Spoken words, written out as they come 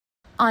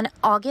On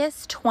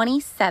August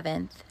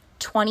 27th,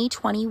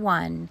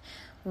 2021,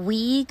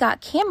 we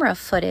got camera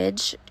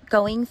footage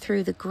going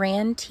through the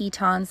Grand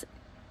Tetons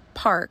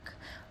Park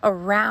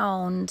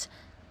around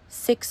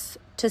 6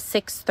 to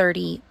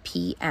 6:30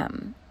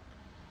 p.m.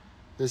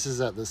 This is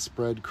at the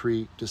Spread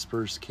Creek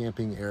dispersed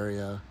camping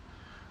area.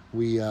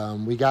 We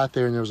got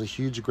there and there was a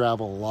huge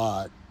gravel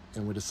lot,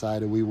 and we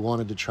decided we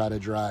wanted to try to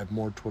drive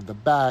more toward the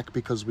back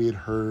because we had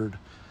heard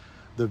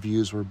the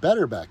views were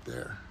better back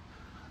there.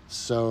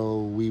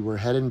 So we were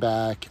heading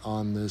back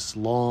on this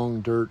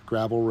long dirt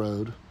gravel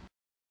road.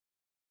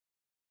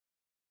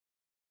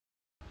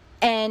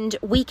 And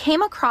we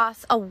came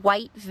across a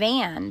white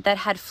van that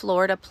had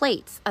Florida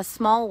plates, a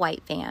small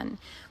white van.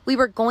 We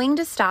were going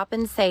to stop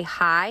and say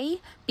hi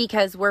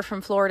because we're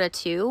from Florida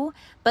too,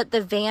 but the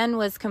van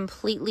was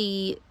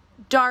completely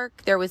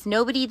dark. There was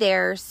nobody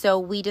there, so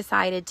we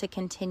decided to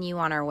continue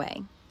on our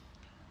way.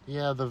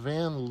 Yeah, the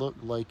van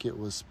looked like it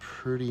was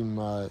pretty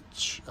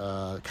much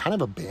kind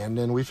of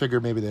abandoned. We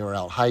figured maybe they were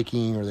out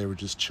hiking or they were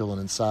just chilling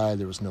inside.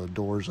 There was no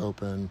doors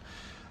open.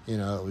 You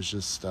know, it was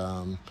just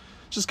kind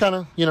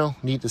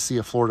of, neat to see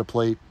a Florida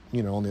plate,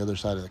 on the other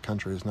side of the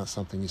country. It's not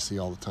something you see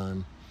all the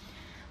time.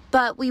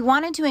 But we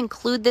wanted to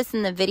include this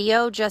in the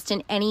video just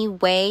in any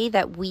way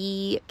that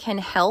we can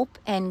help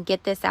and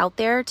get this out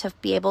there to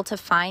be able to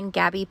find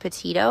Gabby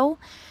Petito.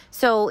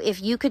 So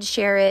if you could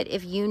share it,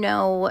 if you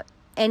know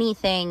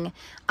anything,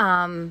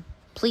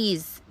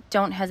 please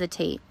don't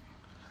hesitate.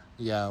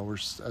 Yeah,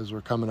 as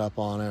we're coming up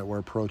on it, we're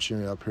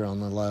approaching it up here on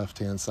the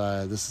left-hand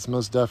side. This is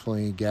most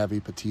definitely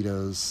Gabby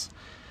Petito's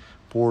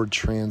Ford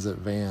Transit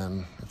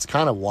van. It's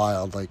kind of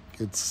wild, like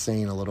it's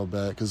saying a little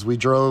bit, because we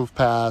drove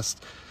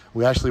past.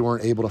 We actually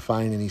weren't able to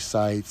find any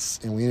sites,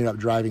 and we ended up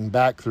driving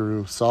back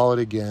through, saw it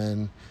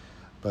again,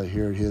 but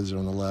here it is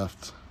on the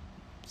left.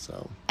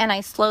 And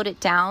I slowed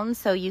it down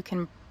so you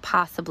can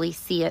possibly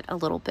see it a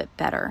little bit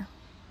better.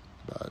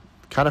 But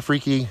kind of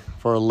freaky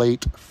for a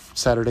late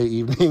Saturday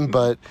evening,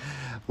 but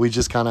we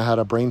just kind of had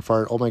a brain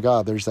fart. Oh my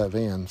God, there's that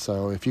van.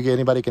 So if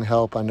anybody can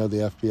help, I know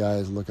the FBI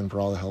is looking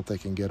for all the help they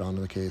can get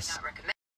onto the case.